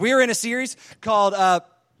We are in a series called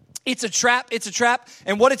It's a Trap, It's a Trap.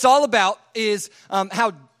 And what it's all about is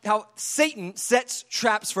how Satan sets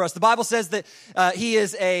traps for us. The Bible says that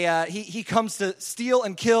he comes to steal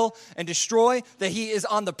and kill and destroy, that he is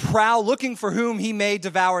on the prowl looking for whom he may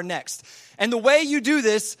devour next. And the way you do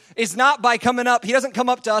this is not by coming up. He doesn't come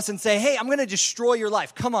up to us and say, hey, I'm going to destroy your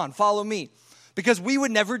life. Come on, follow me. Because we would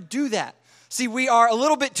never do that. See, we are a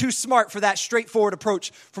little bit too smart for that straightforward approach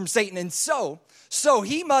from Satan. And so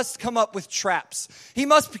he must come up with traps. He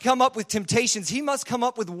must come up with temptations. He must come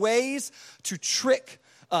up with ways to trick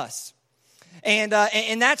us. And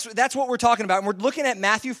that's what we're talking about. And we're looking at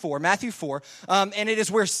Matthew 4, and it is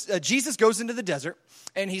where Jesus goes into the desert,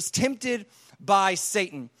 and he's tempted by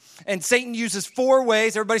Satan. And Satan uses 4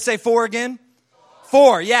 ways. Everybody say 4 again.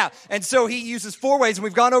 4, yeah. And so he uses 4 ways, and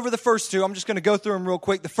we've gone over the first 2. I'm just going to go through them real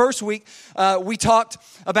quick. The first week, we talked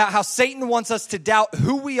about how Satan wants us to doubt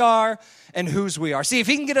who we are and whose we are. See, if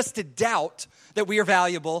he can get us to doubt that we are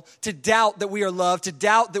valuable, to doubt that we are loved, to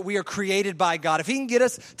doubt that we are created by God, if he can get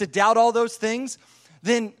us to doubt all those things,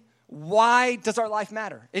 then why does our life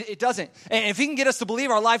matter? It doesn't. And if he can get us to believe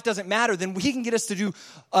our life doesn't matter, then he can get us to do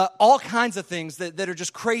all kinds of things that are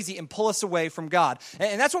just crazy and pull us away from God.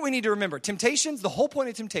 And that's what we need to remember. Temptations, the whole point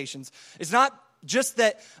of temptations is not just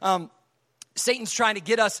that Satan's trying to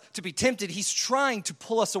get us to be tempted. He's trying to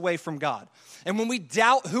pull us away from God. And when we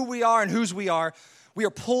doubt who we are and whose we are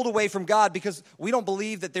pulled away from God because we don't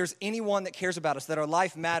believe that there's anyone that cares about us, that our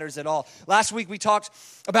life matters at all. Last week we talked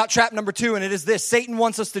about trap number 2, and it is this. Satan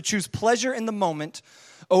wants us to choose pleasure in the moment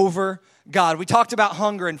over God. We talked about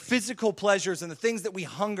hunger and physical pleasures and the things that we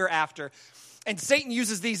hunger after. And Satan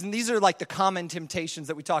uses these, and these are like the common temptations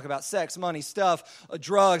that we talk about: sex, money, stuff,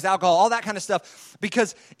 drugs, alcohol, all that kind of stuff.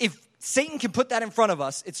 Because if Satan can put that in front of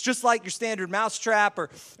us, it's just like your standard mousetrap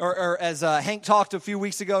or as Hank talked a few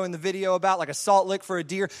weeks ago in the video about, like a salt lick for a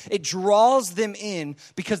deer. It draws them in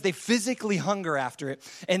because they physically hunger after it,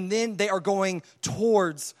 and then they are going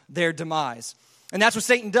towards their demise. And that's what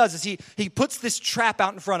Satan does, is he puts this trap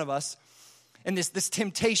out in front of us and this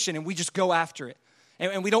temptation, and we just go after it.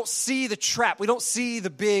 And we don't see the trap. We don't see the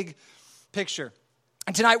big picture.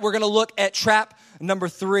 And tonight we're going to look at trap number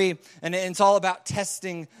 3, and it's all about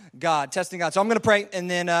testing God. So I'm going to pray, and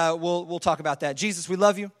then we'll talk about that. Jesus, we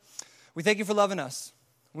love you. We thank you for loving us.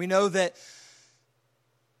 We know that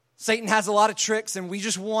Satan has a lot of tricks, and we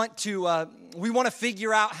just want to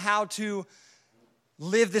figure out how to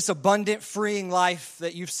live this abundant, freeing life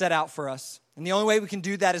that you've set out for us. And the only way we can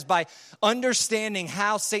do that is by understanding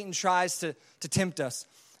how Satan tries to tempt us.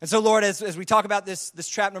 And so, Lord, as we talk about this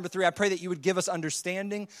trap number 3, I pray that you would give us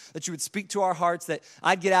understanding, that you would speak to our hearts, that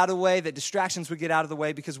I'd get out of the way, that distractions would get out of the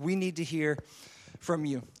way, because we need to hear from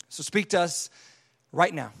you. So speak to us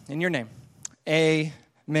right now, in your name.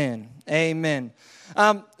 Amen. Amen.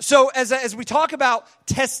 So as we talk about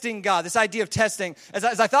testing God, this idea of testing,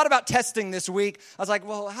 as I thought about testing this week, I was like,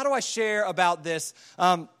 well, how do I share about this?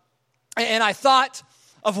 And I thought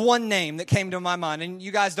of one name that came to my mind, and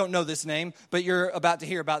you guys don't know this name, but you're about to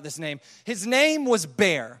hear about this name. His name was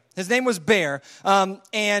Bear.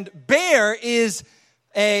 And Bear is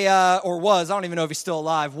was, I don't even know if he's still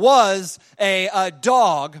alive, was a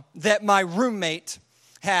dog that my roommate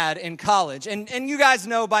had in college. And you guys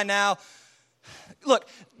know by now, look,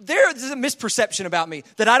 there's a misperception about me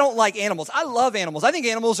that I don't like animals. I love animals. I think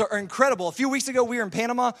animals are incredible. A few weeks ago, we were in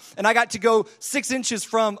Panama, and I got to go 6 inches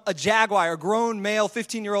from a jaguar, a grown male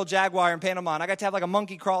 15-year-old jaguar in Panama, and I got to have like a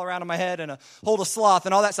monkey crawl around on my head and hold a sloth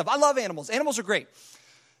and all that stuff. I love animals. Animals are great.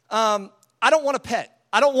 I don't want a pet.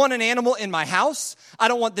 I don't want an animal in my house. I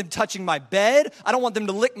don't want them touching my bed. I don't want them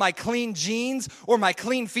to lick my clean jeans or my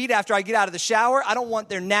clean feet after I get out of the shower. I don't want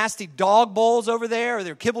their nasty dog bowls over there or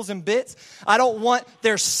their kibbles and bits. I don't want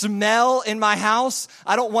their smell in my house.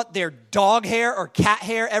 I don't want their dog hair or cat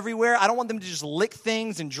hair everywhere. I don't want them to just lick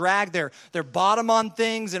things and drag their bottom on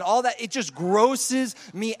things and all that. It just grosses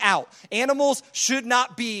me out. Animals should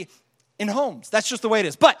not be in homes. That's just the way it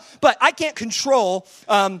is. But I can't control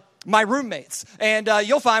my roommates. And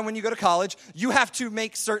you'll find when you go to college, you have to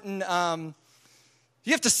make certain,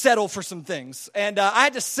 you have to settle for some things. And I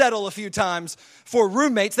had to settle a few times for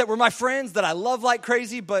roommates that were my friends that I love like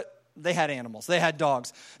crazy, but they had animals. They had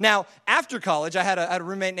dogs. Now, after college, I had a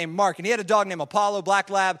roommate named Mark, and he had a dog named Apollo,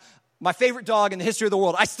 black lab, my favorite dog in the history of the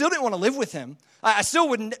world. I still didn't want to live with him. I still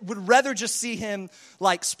would rather just see him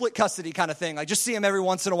like split custody kind of thing, like just see him every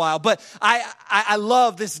once in a while. But I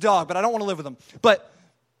love this dog, but I don't want to live with him. But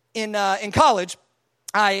in college,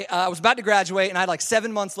 I was about to graduate, and I had like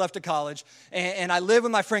 7 months left of college, and I lived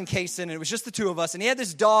with my friend Kaysen, and it was just the two of us, and he had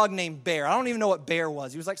this dog named Bear. I don't even know what Bear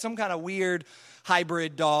was. He was like some kind of weird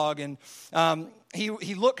hybrid dog, and he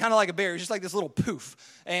looked kind of like a bear. He was just like this little poof.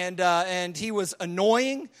 And he was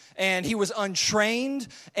annoying, and he was untrained,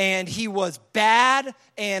 and he was bad.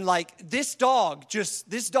 And like this dog,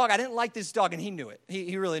 I didn't like this dog, and he knew it.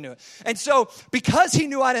 He really knew it. And so because he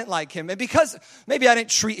knew I didn't like him, and because maybe I didn't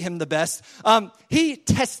treat him the best, he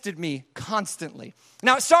tested me constantly.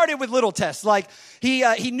 Now, it started with little tests. Like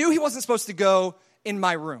he knew he wasn't supposed to go in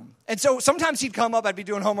my room. And so sometimes he'd come up, I'd be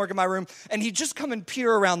doing homework in my room, and he'd just come and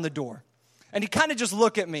peer around the door. And he'd kind of just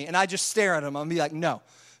look at me, and I'd just stare at him. I'd be like, no,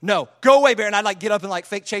 go away, bear. And I'd like get up and like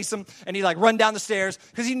fake chase him, and he'd like run down the stairs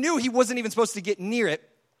because he knew he wasn't even supposed to get near it.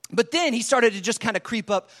 But then he started to just kind of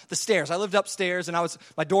creep up the stairs. I lived upstairs, and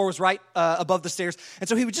my door was right above the stairs. And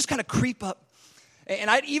so he would just kind of creep up. And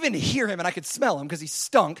I'd even hear him, and I could smell him because he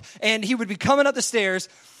stunk. And he would be coming up the stairs,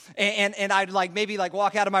 and I'd like maybe like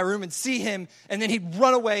walk out of my room and see him, and then he'd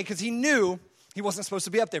run away because he knew he wasn't supposed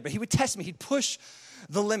to be up there. But he would test me. He'd push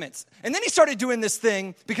the limits. And then he started doing this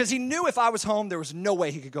thing because he knew if I was home, there was no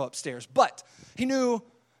way he could go upstairs. But he knew,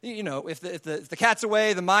 if the cat's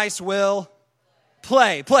away, the mice will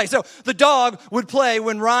play. So the dog would play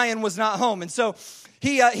when Ryan was not home. And so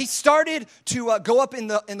he started to go up in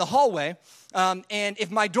the hallway. And if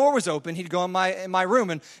my door was open, he'd go in my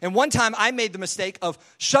room. And one time I made the mistake of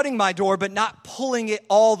shutting my door, but not pulling it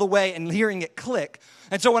all the way and hearing it click.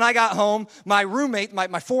 And so when I got home, my roommate,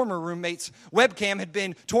 my former roommate's webcam had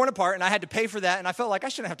been torn apart, and I had to pay for that. And I felt like I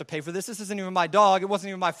shouldn't have to pay for this. This isn't even my dog. It wasn't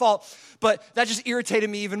even my fault. But that just irritated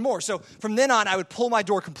me even more. So from then on, I would pull my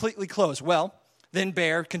door completely closed. Well, then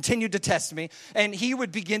Bear continued to test me, and he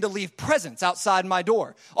would begin to leave presents outside my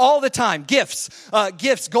door all the time. Gifts,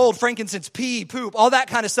 gold, frankincense, pee, poop, all that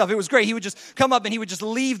kind of stuff. It was great. He would just come up and he would just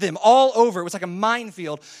leave them all over. It was like a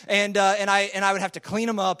minefield, and I would have to clean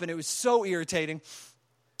them up, and it was so irritating.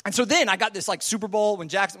 And so then I got this like Super Bowl, when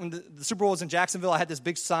the Super Bowl was in Jacksonville, I had this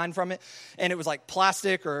big sign from it, and it was like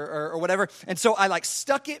plastic or whatever. And so I like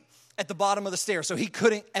stuck it at the bottom of the stairs so he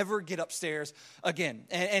couldn't ever get upstairs again.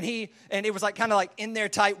 And it was like kind of like in there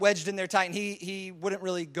tight, wedged in there tight, and he wouldn't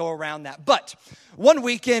really go around that. But one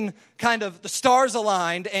weekend, kind of the stars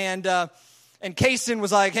aligned, and Kaysen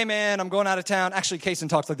was like, hey man, I'm going out of town. Actually, Kaysen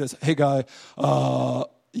talks like this. Hey guy,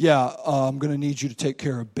 I'm going to need you to take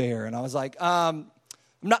care of Bear. And I was like, I'm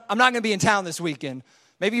not going to be in town this weekend.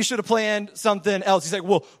 Maybe you should have planned something else. He's like,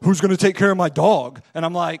 well, who's going to take care of my dog? And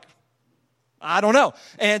I'm like, I don't know.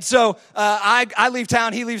 And so I leave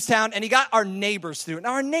town, he leaves town, and he got our neighbors through it.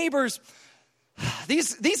 Now, our neighbors,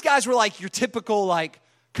 these guys were like your typical like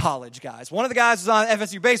college guys. One of the guys was on the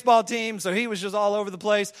FSU baseball team, so he was just all over the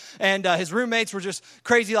place. And his roommates were just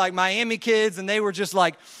crazy like Miami kids, and they were just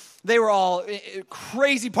like, they were all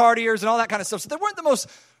crazy partiers and all that kind of stuff. So they weren't the most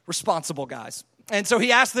responsible guys. And so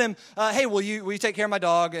he asked them, hey, will you take care of my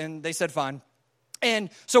dog? And they said, fine.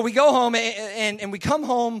 And so we go home, and we come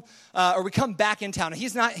home, or we come back in town. And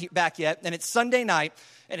he's not back yet, and it's Sunday night,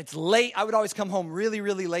 and it's late. I would always come home really,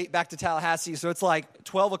 really late back to Tallahassee. So it's like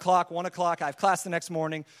 12 o'clock, 1 o'clock. I have class the next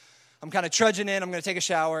morning. I'm kind of trudging in. I'm going to take a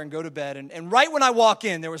shower and go to bed. And right when I walk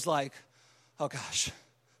in, there was like, oh, gosh,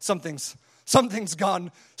 something's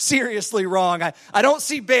gone seriously wrong. I don't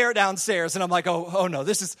see Bear downstairs, and I'm like, oh no,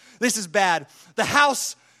 this is bad. The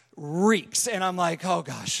house reeks, and I'm like, oh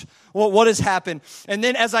gosh, what has happened? And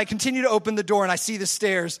then as I continue to open the door and I see the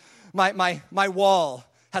stairs, my wall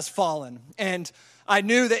has fallen, and I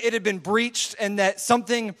knew that it had been breached and that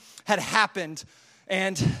something had happened,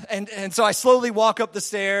 and so I slowly walk up the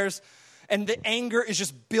stairs, and the anger is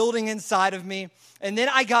just building inside of me. And then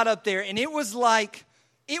I got up there, and it was like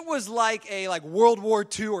a World War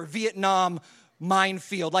II or Vietnam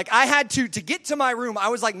minefield. Like I had to get to my room, I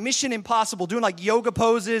was like Mission Impossible, doing like yoga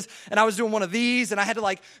poses, and I was doing one of these, and I had to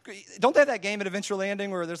like, don't they have that game at Adventure Landing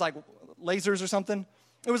where there's like lasers or something?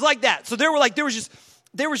 It was like that. So there was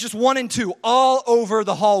just 1 and 2 all over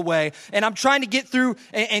the hallway, and I'm trying to get through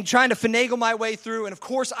and trying to finagle my way through, and of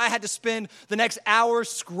course I had to spend the next hour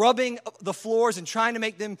scrubbing the floors and trying to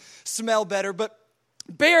make them smell better. But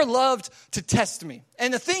Bear loved to test me.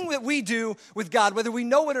 And the thing that we do with God, whether we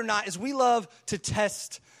know it or not, is we love to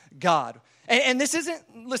test God. And this isn't,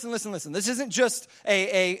 listen, this isn't just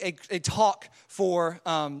a talk for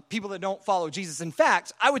people that don't follow Jesus. In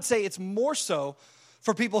fact, I would say it's more so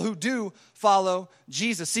for people who do follow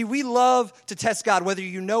Jesus. See, we love to test God, whether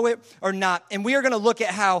you know it or not. And we are going to look at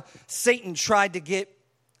how Satan tried to get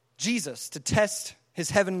Jesus to test his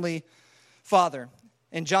heavenly Father.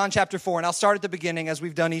 In John chapter 4, and I'll start at the beginning as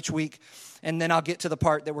we've done each week, and then I'll get to the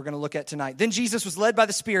part that we're going to look at tonight. Then Jesus was led by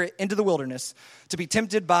the Spirit into the wilderness to be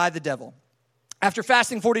tempted by the devil. After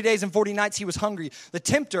fasting 40 days and 40 nights, he was hungry. The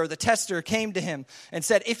tempter, the tester, came to him and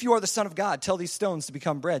said, if you are the Son of God, tell these stones to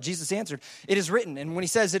become bread. Jesus answered, it is written. And when he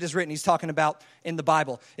says it is written, he's talking about in the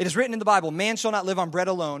Bible. It is written in the Bible, man shall not live on bread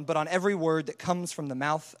alone, but on every word that comes from the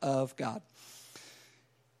mouth of God.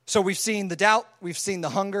 So we've seen the doubt, we've seen the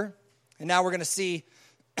hunger, and now we're going to see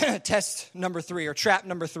test number 3, or trap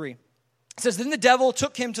number 3. It says, then the devil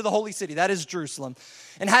took him to the holy city, that is Jerusalem,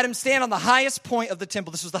 and had him stand on the highest point of the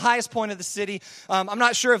temple. This was the highest point of the city. I'm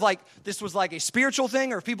not sure if this was like a spiritual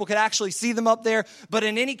thing or if people could actually see them up there. But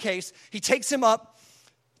in any case, he takes him up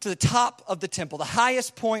to the top of the temple, the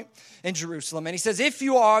highest point in Jerusalem. And he says, if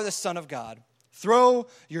you are the Son of God, throw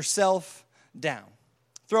yourself down.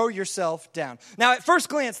 Throw yourself down. Now, at first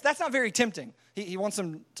glance, that's not very tempting. He wants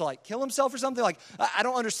him to kill himself or something. I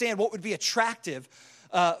don't understand what would be attractive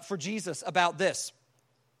for Jesus about this.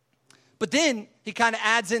 But then he kind of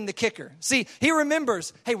adds in the kicker. See, he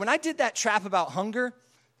remembers, hey, when I did that trap about hunger,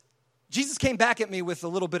 Jesus came back at me with a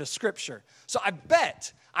little bit of scripture. So I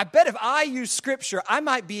bet if I use scripture, I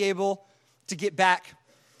might be able to get back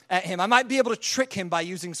at him. I might be able to trick him by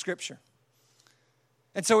using scripture.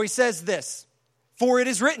 And so he says this, for it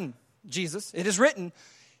is written, Jesus, it is written,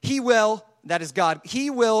 he will, that is God,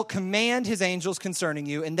 he will command his angels concerning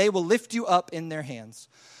you, and they will lift you up in their hands,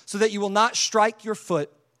 so that you will not strike your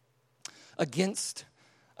foot against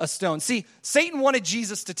a stone. See, Satan wanted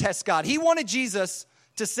Jesus to test God. He wanted Jesus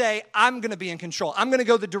to say, I'm going to be in control. I'm going to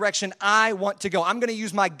go the direction I want to go. I'm going to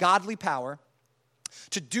use my godly power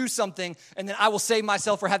to do something, and then I will save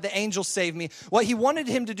myself or have the angels save me. What he wanted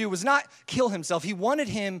him to do was not kill himself. He wanted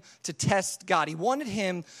him to test God. He wanted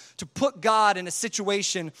him to put God in a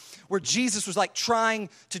situation where Jesus was trying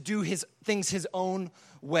to do his things his own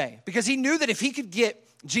way. Because he knew that if he could get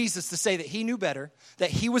Jesus to say that he knew better,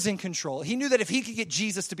 that he was in control, he knew that if he could get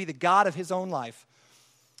Jesus to be the God of his own life,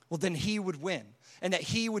 well, then he would win. And that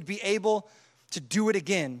he would be able to do it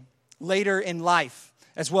again later in life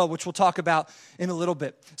as well, which we'll talk about in a little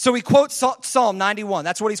bit. So he quotes Psalm 91.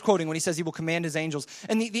 That's what he's quoting when he says he will command his angels.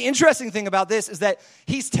 And the interesting thing about this is that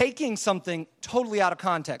he's taking something totally out of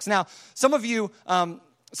context. Now, some of you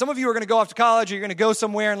are going to go off to college, or you're going to go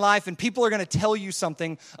somewhere in life, and people are going to tell you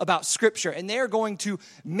something about Scripture, and they are going to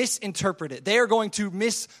misinterpret it. They are going to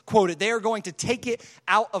misquote it. They are going to take it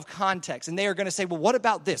out of context, and they are going to say, well, what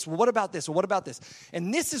about this? Well, what about this? Well, what about this?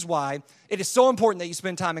 And this is why it is so important that you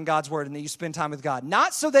spend time in God's Word and that you spend time with God.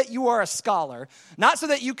 Not so that you are a scholar, not so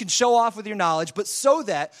that you can show off with your knowledge, but so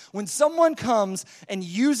that when someone comes and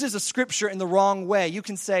uses a Scripture in the wrong way, you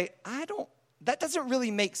can say, that doesn't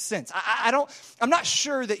really make sense. I'm not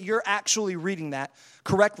sure that you're actually reading that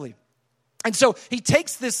correctly. And so he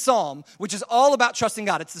takes this psalm, which is all about trusting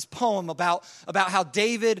God. It's this poem about how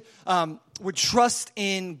David would trust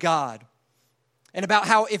in God. And about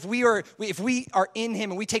how if we are in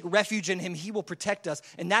him and we take refuge in him, he will protect us.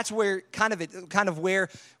 And that's where kind of where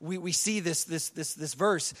we see this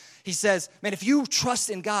verse. He says, man, if you trust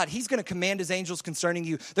in God, he's going to command his angels concerning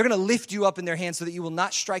you. They're going to lift you up in their hands so that you will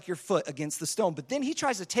not strike your foot against the stone. But then he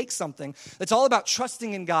tries to take something that's all about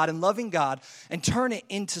trusting in God and loving God and turn it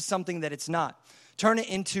into something that it's not. Turn it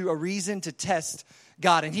into a reason to test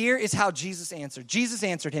God. And here is how Jesus answered. Jesus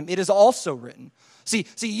answered him, it is also written. See,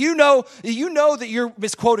 you know that you're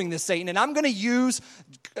misquoting this, Satan, and I'm going to use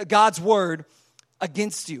God's word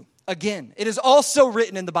against you. Again, it is also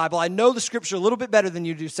written in the Bible. I know the scripture a little bit better than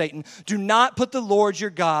you do, Satan. Do not put the Lord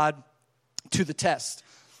your God to the test.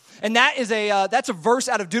 And that's a verse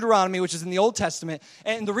out of Deuteronomy, which is in the Old Testament.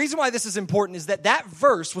 And the reason why this is important is that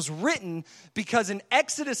verse was written because in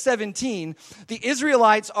Exodus 17, the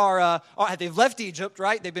Israelites they've left Egypt,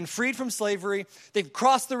 right? They've been freed from slavery. They've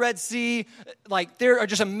crossed the Red Sea. There are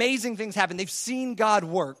just amazing things happen. They've seen God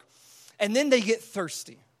work. And then they get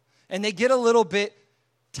thirsty. And they get a little bit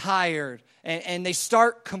tired. And they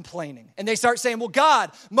start complaining. And they start saying, well, God,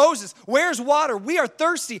 Moses, where's water? We are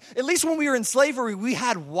thirsty. At least when we were in slavery, we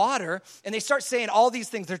had water. And they start saying all these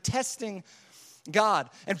things. They're testing God.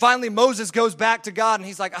 And finally, Moses goes back to God, and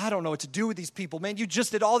he's like, I don't know what to do with these people. Man, you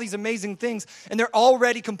just did all these amazing things. And they're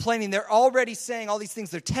already complaining. They're already saying all these things.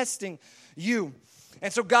 They're testing you.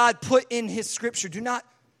 And so God put in his scripture, do not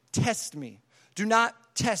test me. Do not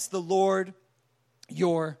test the Lord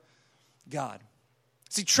your God.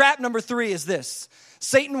 See, trap number 3 is this.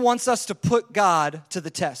 Satan wants us to put God to the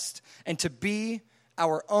test and to be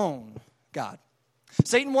our own God.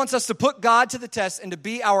 Satan wants us to put God to the test and to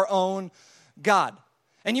be our own God.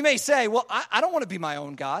 And you may say, well, I don't want to be my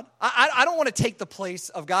own God. I don't want to take the place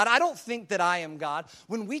of God. I don't think that I am God.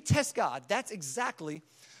 When we test God, that's exactly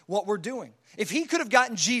what we're doing. If he could have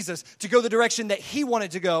gotten Jesus to go the direction that he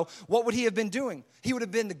wanted to go, what would he have been doing? He would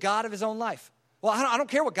have been the God of his own life. Well, I don't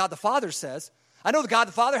care what God the Father says. I know that God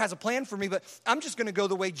the Father has a plan for me, but I'm just going to go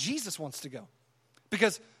the way Jesus wants to go.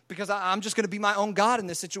 Because I'm just going to be my own God in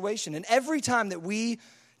this situation. And every time that we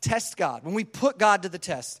test God, when we put God to the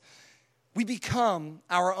test, we become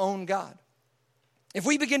our own God. If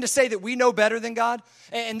we begin to say that we know better than God,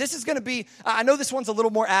 and this is going to be, I know this one's a little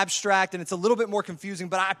more abstract and it's a little bit more confusing,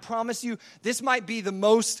 but I promise you this might be the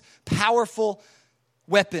most powerful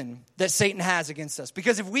weapon that Satan has against us.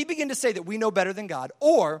 Because if we begin to say that we know better than God,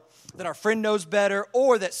 or that our friend knows better,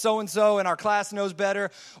 or that so-and-so in our class knows better,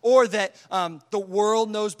 or that the world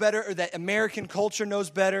knows better, or that American culture knows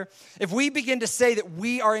better, if we begin to say that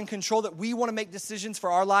we are in control, that we want to make decisions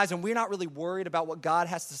for our lives, and we're not really worried about what God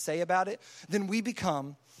has to say about it, then we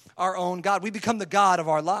become our own God. We become the God of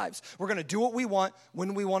our lives. We're going to do what we want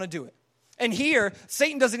when we want to do it. And here,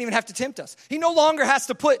 Satan doesn't even have to tempt us. He no longer has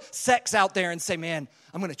to put sex out there and say, man,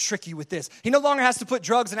 I'm going to trick you with this. He no longer has to put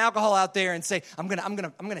drugs and alcohol out there and say, I'm going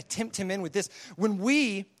to tempt him in with this. When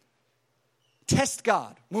we test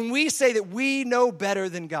God, when we say that we know better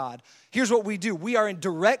than God, here's what we do. We are in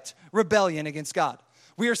direct rebellion against God.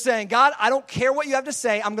 We are saying, God, I don't care what you have to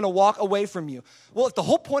say. I'm going to walk away from you. Well, if the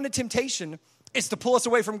whole point of temptation is to pull us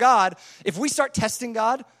away from God, if we start testing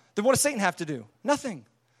God, then what does Satan have to do? Nothing.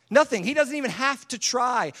 Nothing. He doesn't even have to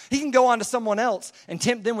try. He can go on to someone else and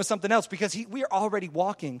tempt them with something else because we are already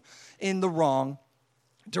walking in the wrong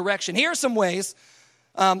direction. Here are some ways,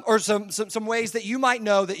 or some ways that you might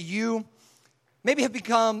know that you maybe have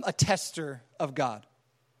become a tester of God.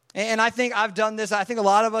 And I think I've done this. I think a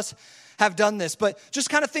lot of us have done this. But just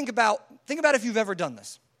kind of think about if you've ever done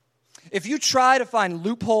this. If you try to find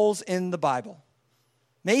loopholes in the Bible,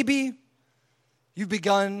 maybe you've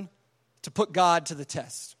begun to put God to the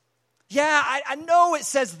test. Yeah, I know it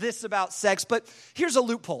says this about sex, but here's a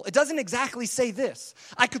loophole. It doesn't exactly say this.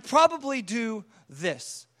 I could probably do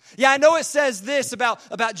this. Yeah, I know it says this about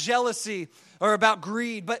jealousy or about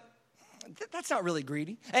greed, but that's not really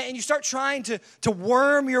greedy. And you start trying to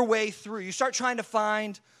worm your way through. You start trying to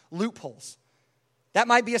find loopholes. That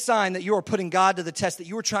might be a sign that you are putting God to the test, that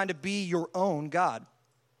you are trying to be your own God.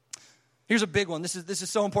 Here's a big one. This is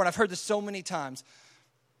so important. I've heard this so many times.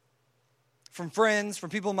 From friends, from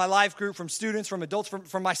people in my life group, from students, from adults,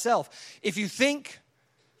 from myself. If you think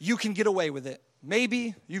you can get away with it,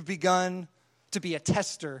 maybe you've begun to be a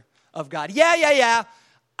tester of God. Yeah.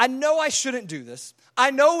 I know I shouldn't do this.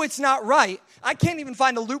 I know it's not right. I can't even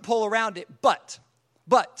find a loophole around it, but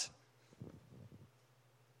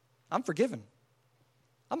I'm forgiven.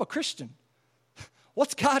 I'm a Christian.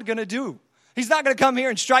 What's God going to do? He's not going to come here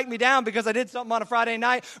and strike me down because I did something on a Friday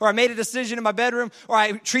night, or I made a decision in my bedroom, or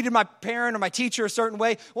I treated my parent or my teacher a certain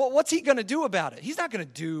way. Well, what's he going to do about it? He's not going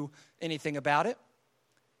to do anything about it.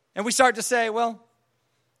 And we start to say, well,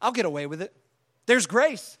 I'll get away with it. There's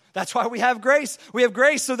grace. That's why we have grace. We have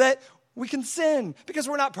grace so that we can sin, because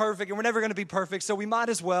we're not perfect and we're never going to be perfect, so we might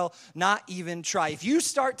as well not even try. If you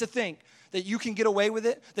start to think that you can get away with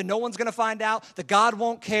it, that no one's going to find out, that God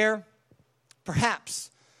won't care, perhaps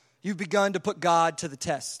you've begun to put God to the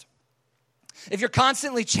test. If you're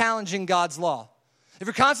constantly challenging God's law, if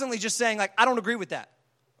you're constantly just saying, like, I don't agree with that.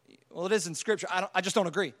 Well, it is in Scripture. I just don't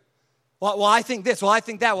agree. Well, I think this. Well, I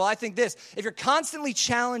think that. Well, I think this. If you're constantly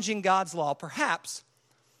challenging God's law, perhaps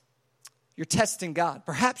you're testing God.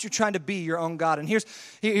 Perhaps you're trying to be your own God. And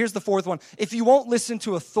here's the fourth one. If you won't listen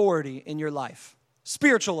to authority in your life,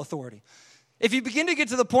 spiritual authority, if you begin to get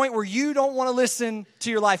to the point where you don't want to listen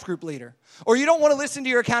to your life group leader, or you don't want to listen to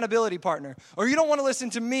your accountability partner, or you don't want to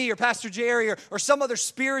listen to me or Pastor Jerry or some other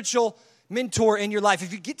spiritual mentor in your life,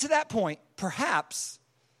 if you get to that point, perhaps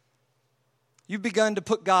you've begun to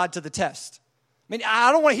put God to the test. I mean,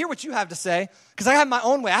 I don't want to hear what you have to say because I have my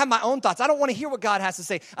own way. I have my own thoughts. I don't want to hear what God has to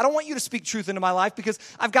say. I don't want you to speak truth into my life because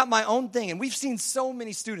I've got my own thing. And we've seen so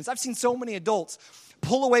many students. I've seen so many adults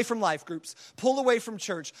pull away from life groups, pull away from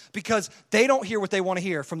church because they don't hear what they want to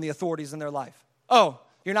hear from the authorities in their life. Oh,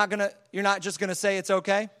 you're not just gonna say it's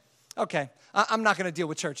okay? Okay, I'm not gonna deal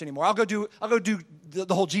with church anymore. I'll go do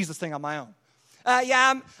the whole Jesus thing on my own.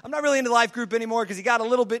 I'm not really into life group anymore because he got a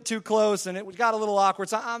little bit too close and it got a little awkward.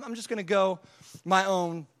 So I'm just gonna go my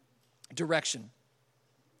own direction.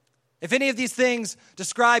 If any of these things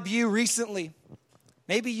describe you recently,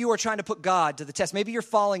 maybe you are trying to put God to the test. Maybe you're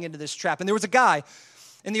falling into this trap. And there was a guy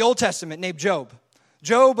in the Old Testament named Job.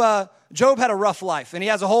 Job had a rough life, and he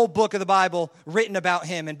has a whole book of the Bible written about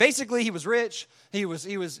him. And basically, he was rich, he was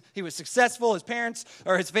successful, his parents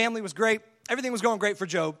or his family was great, everything was going great for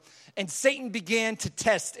Job. And Satan began to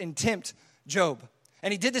test and tempt Job.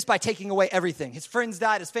 And he did this by taking away everything. His friends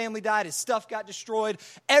died, his family died, his stuff got destroyed,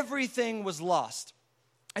 everything was lost.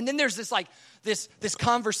 And then there's this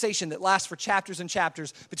conversation that lasts for chapters and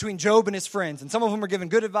chapters between Job and his friends. And some of them are giving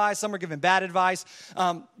good advice, some are giving bad advice.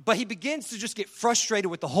 But he begins to just get frustrated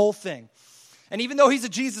with the whole thing. And even though he's a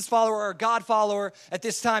Jesus follower or a God follower at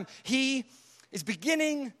this time, he is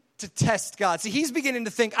beginning to test God. See, he's beginning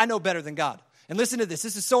to think, I know better than God. And listen to this.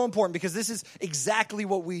 This is so important because this is exactly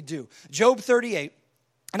what we do. Job 38.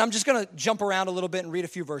 And I'm just going to jump around a little bit and read a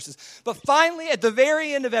few verses. But finally, at the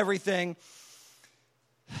very end of everything,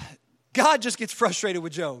 God just gets frustrated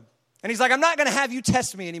with Job. And he's like, I'm not going to have you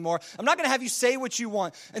test me anymore. I'm not going to have you say what you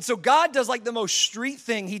want. And so God does like the most street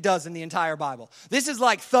thing he does in the entire Bible. This is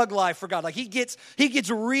like thug life for God. Like he gets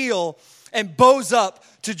real and bows up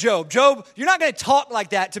to Job. Job, you're not going to talk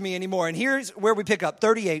like that to me anymore. And here's where we pick up,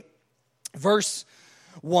 38, verse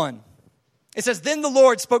 1. It says, then the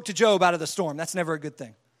Lord spoke to Job out of the storm. That's never a good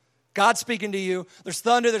thing. God's speaking to you. There's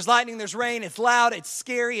thunder, there's lightning, there's rain. It's loud, it's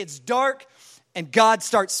scary, it's dark. And God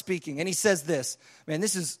starts speaking. And he says this. Man,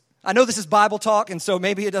 I know this is Bible talk, and so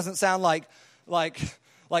maybe it doesn't sound like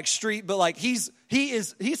street, but like he's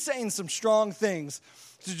saying some strong things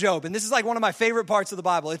to Job. And this is like one of my favorite parts of the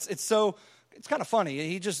Bible. It's kind of funny.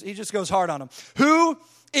 He just goes hard on him. Who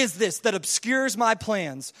is this that obscures my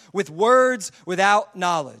plans with words without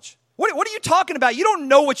knowledge? What are you talking about? You don't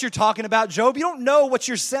know what you're talking about, Job. You don't know what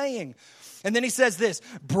you're saying. And then he says this,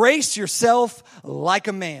 brace yourself like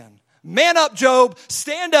a man. Man up, Job.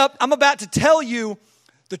 Stand up. I'm about to tell you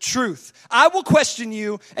the truth. I will question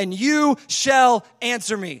you, and you shall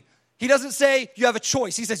answer me. He doesn't say you have a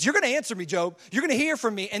choice. He says, you're going to answer me, Job. You're going to hear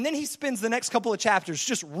from me. And then he spends the next couple of chapters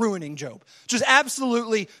just ruining Job. Just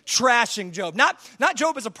absolutely trashing Job. Not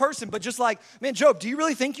Job as a person, but just like, man, Job, do you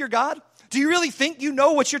really think you're God? Do you really think you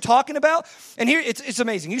know what you're talking about? And here, it's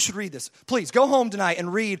amazing. You should read this. Please, go home tonight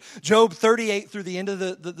and read Job 38 through the end of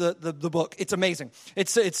the book. It's amazing.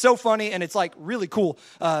 It's so funny, and it's like really cool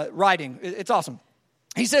writing. It's awesome.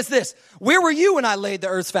 He says this, where were you when I laid the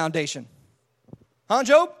earth's foundation? Huh,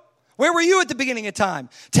 Job? Where were you at the beginning of time?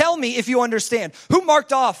 Tell me if you understand. Who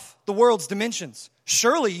marked off the world's dimensions?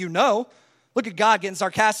 Surely you know. Look at God getting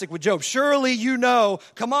sarcastic with Job. Surely you know.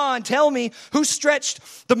 Come on, tell me. Who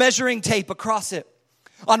stretched the measuring tape across it?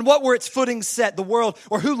 On what were its footings set, the world?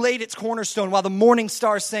 Or who laid its cornerstone while the morning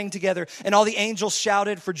stars sang together and all the angels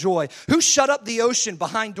shouted for joy? Who shut up the ocean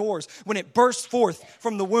behind doors when it burst forth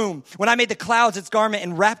from the womb? When I made the clouds its garment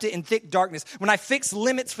and wrapped it in thick darkness? When I fixed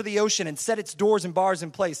limits for the ocean and set its doors and bars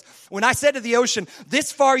in place? When I said to the ocean,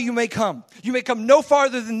 this far you may come no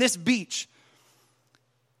farther than this beach.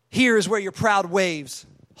 Here is where your proud waves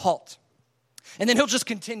halt. And then he'll just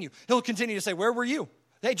continue. He'll continue to say, where were you?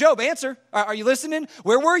 Hey, Job, answer. Are you listening?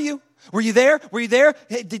 Where were you? Were you there? Were you there?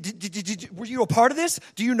 Hey, were you a part of this?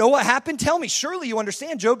 Do you know what happened? Tell me. Surely you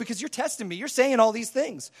understand, Job, because you're testing me. You're saying all these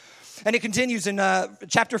things. And it continues in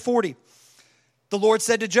chapter 40. The Lord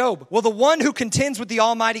said to Job, will the one who contends with the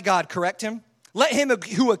Almighty God correct him? Let him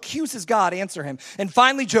who accuses God answer him. And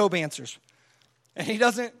finally, Job answers. And he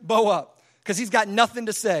doesn't bow up because he's got nothing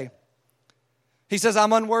to say. He says,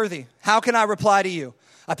 I'm unworthy. How can I reply to you?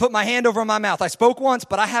 I put my hand over my mouth. I spoke once,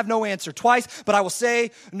 but I have no answer. Twice, but I will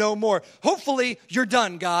say no more. Hopefully, you're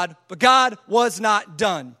done, God. But God was not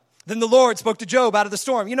done. Then the Lord spoke to Job out of the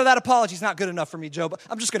storm. You know, that apology is not good enough for me, Job.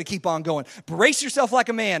 I'm just going to keep on going. Brace yourself like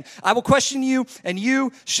a man. I will question you, and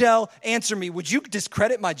you shall answer me. Would you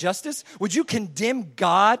discredit my justice? Would you condemn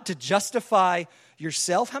God to justify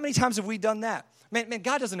yourself? How many times have we done that? Man,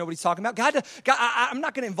 God doesn't know what he's talking about. God, I'm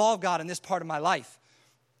not going to involve God in this part of my life.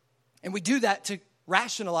 And we do that to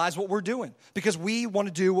rationalize what we're doing because we want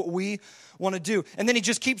to do what we want to do. And then he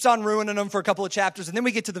just keeps on ruining them for a couple of chapters. And then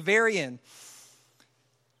we get to the very end,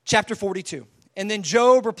 chapter 42. And then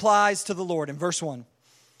Job replies to the Lord in verse 1.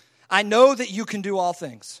 I know that you can do all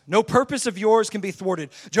things. No purpose of yours can be thwarted.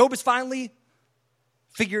 Job has finally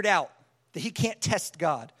figured out that he can't test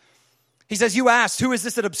God. He says, you asked, who is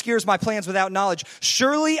this that obscures my plans without knowledge?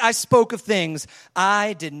 Surely I spoke of things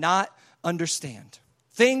I did not understand.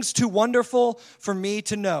 Things too wonderful for me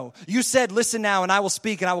to know. You said, listen now, and I will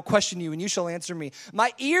speak, and I will question you, and you shall answer me.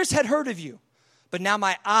 My ears had heard of you, but now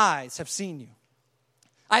my eyes have seen you.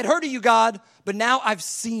 I had heard of you, God, but now I've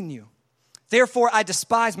seen you. Therefore, I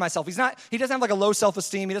despise myself. He doesn't have like a low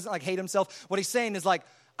self-esteem. He doesn't like hate himself. What he's saying is like,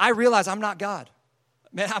 I realize I'm not God.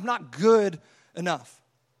 Man, I'm not good enough.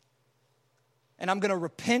 And I'm going to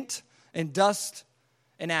repent in dust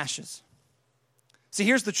and ashes. See,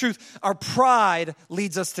 here's the truth. Our pride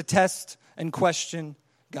leads us to test and question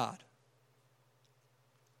God.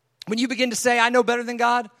 When you begin to say, I know better than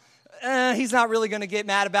God, he's not really going to get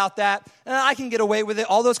mad about that. I can get away with it.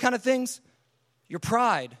 All those kind of things. Your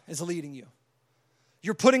pride is leading you.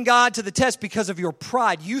 You're putting God to the test because of your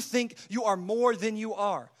pride. You think you are more than you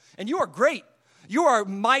are. And you are great. You are a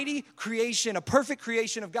mighty creation, a perfect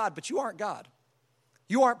creation of God, but you aren't God.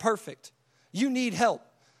 You aren't perfect. You need help.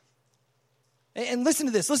 And listen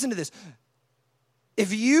to this.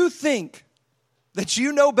 If you think that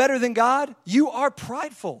you know better than God, you are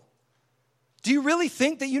prideful. Do you really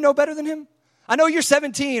think that you know better than him? I know you're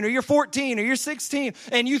 17 or you're 14 or you're 16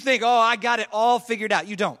 and you think, oh, I got it all figured out.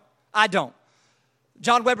 You don't. I don't.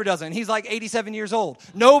 John Weber doesn't. He's like 87 years old.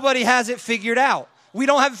 Nobody has it figured out. We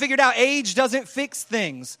don't have it figured out. Age doesn't fix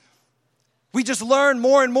things. We just learn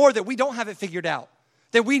more and more that we don't have it figured out,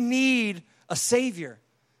 that we need a Savior.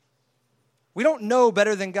 We don't know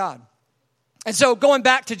better than God. And so going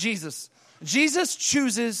back to Jesus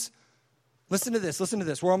chooses, listen to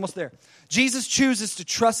this, we're almost there. Jesus chooses to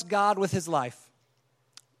trust God with his life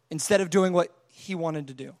instead of doing what he wanted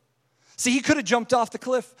to do. See, he could have jumped off the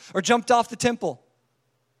cliff or jumped off the temple,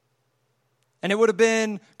 and it would have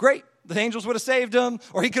been great. The angels would have saved him,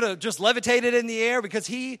 or he could have just levitated in the air because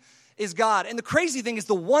he is God. And the crazy thing is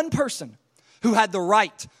the one person who had the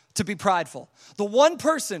right to be prideful, the one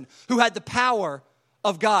person who had the power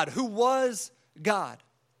of God, who was God,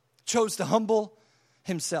 chose to humble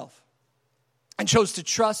himself and chose to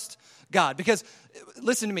trust God. Because,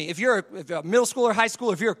 listen to me, if you're a middle school or high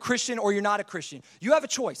school, if you're a Christian or you're not a Christian, you have a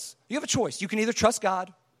choice. You have a choice. You can either trust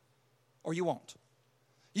God or you won't.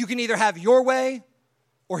 You can either have your way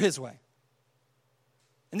or his way.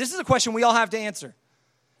 And this is a question we all have to answer.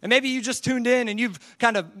 And maybe you just tuned in and you've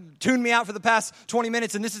kind of tuned me out for the past 20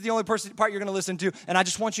 minutes and this is the only part you're going to listen to. And I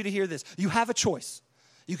just want you to hear this. You have a choice.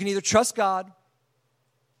 You can either trust God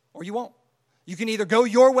or you won't. You can either go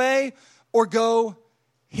your way or go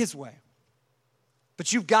his way.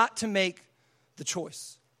 But you've got to make the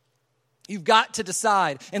choice. You've got to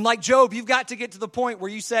decide. And like Job, you've got to get to the point where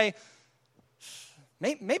you say,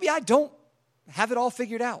 maybe I don't have it all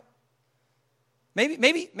figured out.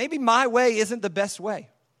 Maybe my way isn't the best way.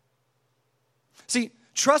 See,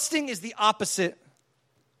 trusting is the opposite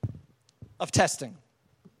of testing.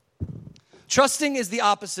 Trusting is the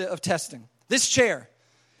opposite of testing. This chair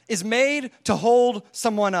is made to hold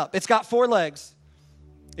someone up. It's got 4 legs.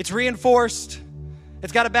 It's reinforced.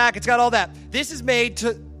 It's got a back. It's got all that. This is made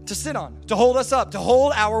to sit on, to hold us up, to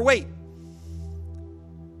hold our weight.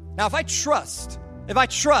 Now, if I trust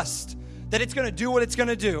that it's going to do what it's going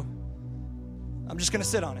to do, I'm just going to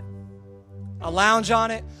sit on it. I'll lounge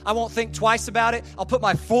on it. I won't think twice about it. I'll put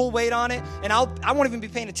my full weight on it, and I won't even be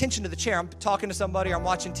paying attention to the chair. I'm talking to somebody, or I'm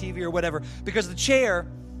watching TV or whatever, because the chair,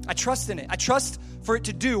 I trust in it. I trust for it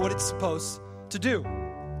to do what it's supposed to do.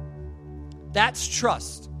 That's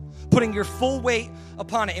trust, putting your full weight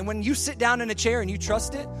upon it. And when you sit down in a chair and you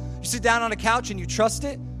trust it, you sit down on a couch and you trust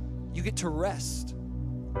it, you get to rest.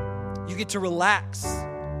 You get to relax.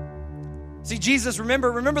 See, Jesus,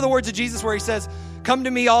 remember the words of Jesus where he says, "Come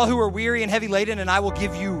to me, all who are weary and heavy laden, and I will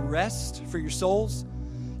give you rest for your souls."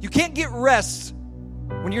 You can't get rest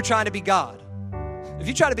when you're trying to be God. If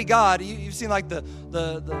you try to be God, you've seen like the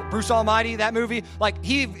Bruce Almighty, that movie, like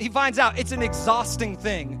he finds out it's an exhausting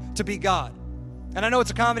thing to be God. And I know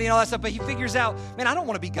it's a comedy and all that stuff, but he figures out, man, I don't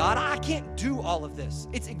want to be God. I can't do all of this.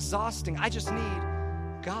 It's exhausting. I just need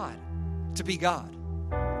God to be God.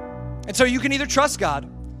 And so you can either trust God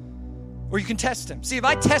or you can test him. See, if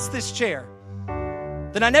I test this chair,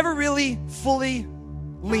 then I never really fully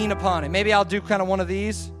lean upon it. Maybe I'll do kind of one of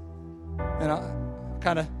these, and I'll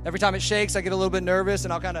kind of, every time it shakes, I get a little bit nervous,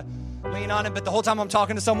 and I'll kind of lean on it. But the whole time I'm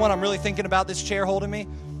talking to someone, I'm really thinking about this chair holding me.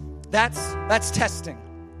 That's testing.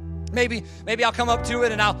 Maybe I'll come up to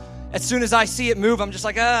it, and as soon as I see it move, I'm just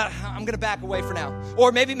like, I'm going to back away for now.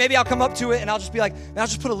 Or maybe I'll come up to it, and I'll just be like, I'll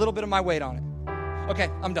just put a little bit of my weight on it. Okay,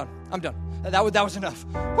 I'm done. That was enough.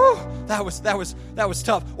 Whew, that was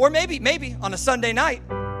tough. Or maybe on a Sunday night,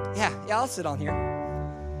 yeah, I'll sit on here.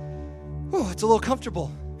 Whew, it's a little comfortable.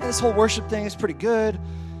 Yeah, this whole worship thing is pretty good.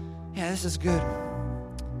 Yeah, this is good.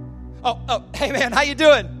 Oh, hey man, how you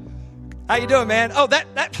doing? How you doing, man? Oh, that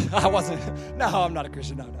I wasn't. No, I'm not a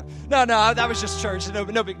Christian. No, that was just church.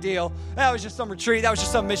 No big deal. That was just some retreat. That was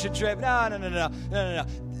just some mission trip. No.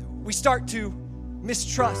 We start to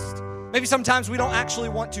mistrust. Maybe sometimes we don't actually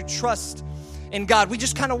want to trust in God. We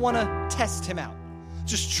just kind of want to test him out.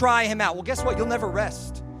 Just try him out. Well, guess what? You'll never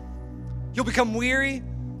rest. You'll become weary.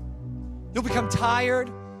 You'll become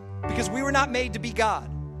tired because we were not made to be God.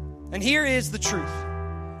 And here is the truth.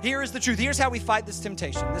 Here's how we fight this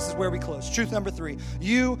temptation. This is where we close. Truth number 3.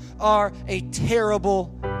 You are a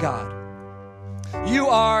terrible God. You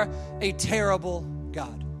are a terrible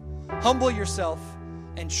God. Humble yourself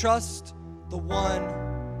and trust the one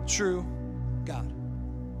true God.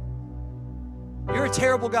 You're a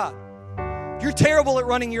terrible God. You're terrible at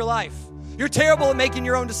running your life. You're terrible at making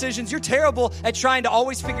your own decisions. You're terrible at trying to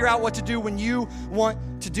always figure out what to do when you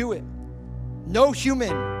want to do it. No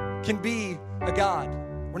human can be a God.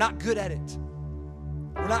 We're not good at it.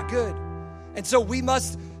 We're not good. And so we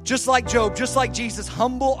must, just like Job, just like Jesus,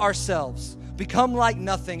 humble ourselves, become like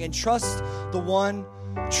nothing, and trust the one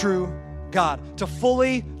true God, to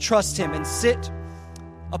fully trust him and sit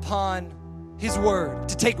upon his word,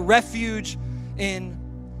 to take refuge in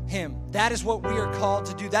him. That is what we are called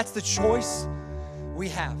to do. That's the choice we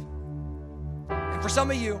have. And for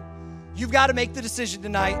some of you, you've got to make the decision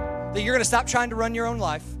tonight that you're going to stop trying to run your own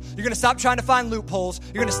life. You're going to stop trying to find loopholes.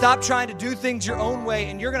 You're going to stop trying to do things your own way.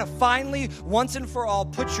 And you're going to finally, once and for all,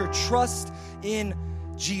 put your trust in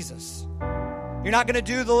Jesus. You're not going to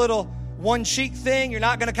do the little one cheek thing. You're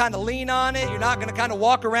not going to kind of lean on it. You're not going to kind of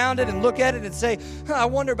walk around it and look at it and say, I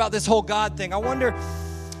wonder about this whole God thing. I wonder,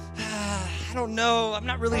 I don't know. I'm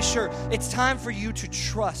not really sure. It's time for you to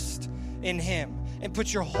trust in him and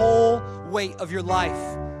put your whole weight of your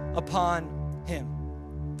life upon him.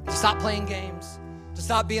 To stop playing games, to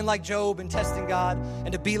stop being like Job and testing God,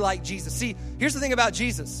 and to be like Jesus. See, here's the thing about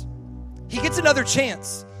Jesus. He gets another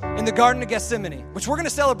chance in the Garden of Gethsemane, which we're going to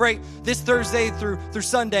celebrate this Thursday through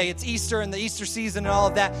Sunday. It's Easter and the Easter season and all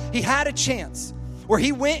of that. He had a chance where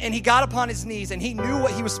he went and he got upon his knees and he knew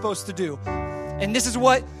what he was supposed to do. And this is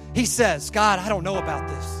what he says: God, I don't know about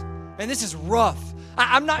this. And this is rough.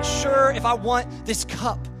 I'm not sure if I want this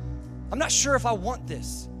cup. I'm not sure if I want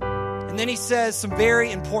this. And then he says some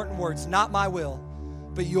very important words: not my will,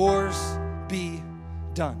 but yours be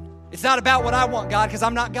done. It's not about what I want, God, because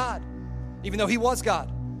I'm not God, even though he was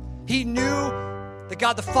God. He knew that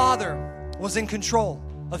God the Father was in control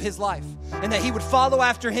of his life and that he would follow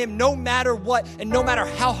after him no matter what and no matter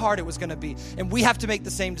how hard it was going to be. And we have to make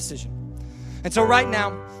the same decision. And so right now,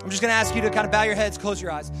 I'm just going to ask you to kind of bow your heads, close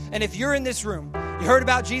your eyes. And if you're in this room, you heard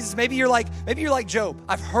about Jesus, maybe you're like Job.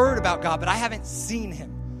 I've heard about God, but I haven't seen him.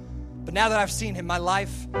 But now that I've seen him, my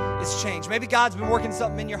life is changed. Maybe God's been working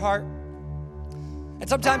something in your heart. And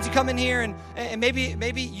sometimes you come in here and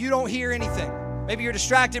maybe you don't hear anything. Maybe you're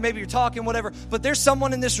distracted, maybe you're talking, whatever. But there's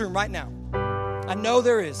someone in this room right now, I know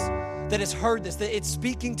there is, that has heard this, that it's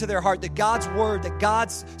speaking to their heart, that God's word, that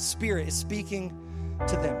God's spirit is speaking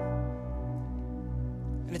to them.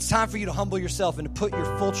 And it's time for you to humble yourself and to put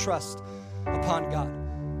your full trust upon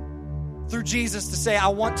God. Through Jesus, to say, I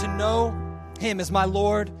want to know him as my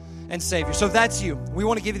Lord and Savior. So if that's you, we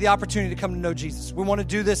want to give you the opportunity to come to know Jesus. We want to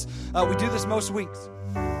do this. We do this most weeks.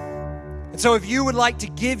 And so if you would like to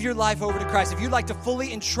give your life over to Christ, if you'd like to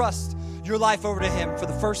fully entrust your life over to him for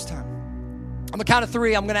the first time, on the count of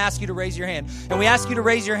 3, I'm going to ask you to raise your hand. And we ask you to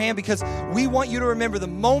raise your hand because we want you to remember the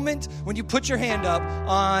moment when you put your hand up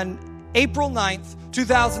on April 9th,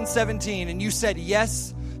 2017, and you said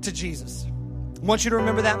yes to Jesus. I want you to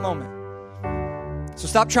remember that moment. So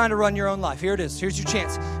stop trying to run your own life. Here it is. Here's your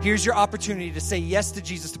chance. Here's your opportunity to say yes to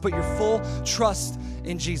Jesus, to put your full trust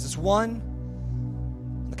in Jesus. 1,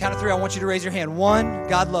 on the count of 3, I want you to raise your hand. 1,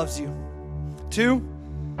 God loves you. 2,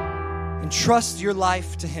 entrust your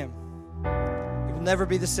life to him. It will never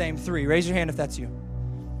be the same. 3, raise your hand if that's you.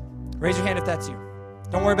 Raise your hand if that's you.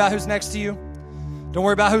 Don't worry about who's next to you. Don't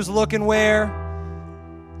worry about who's looking where.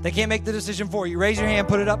 They can't make the decision for you. Raise your hand,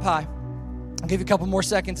 put it up high. I'll give you a couple more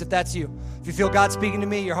seconds if that's you. If you feel God speaking to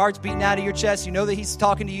me, your heart's beating out of your chest, you know that he's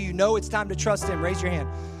talking to you, you know it's time to trust him, raise your hand.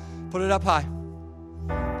 Put it up high.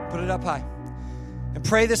 Put it up high. And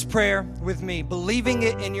pray this prayer with me, believing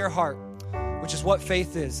it in your heart, which is what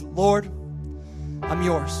faith is. Lord, I'm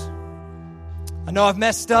yours. I know I've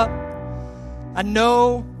messed up. I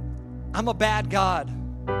know I'm a bad God.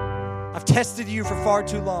 I've tested you for far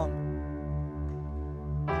too long.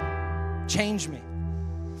 Change me.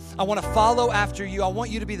 I want to follow after you. I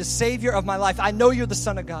want you to be the Savior of my life. I know you're the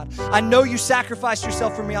Son of God. I know you sacrificed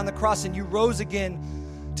yourself for me on the cross and you rose again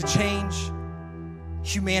to change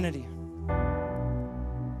humanity.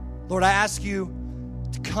 Lord, I ask you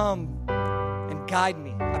to come and guide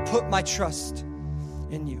me. I put my trust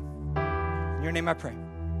in you. In your name I pray.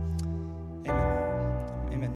 Amen.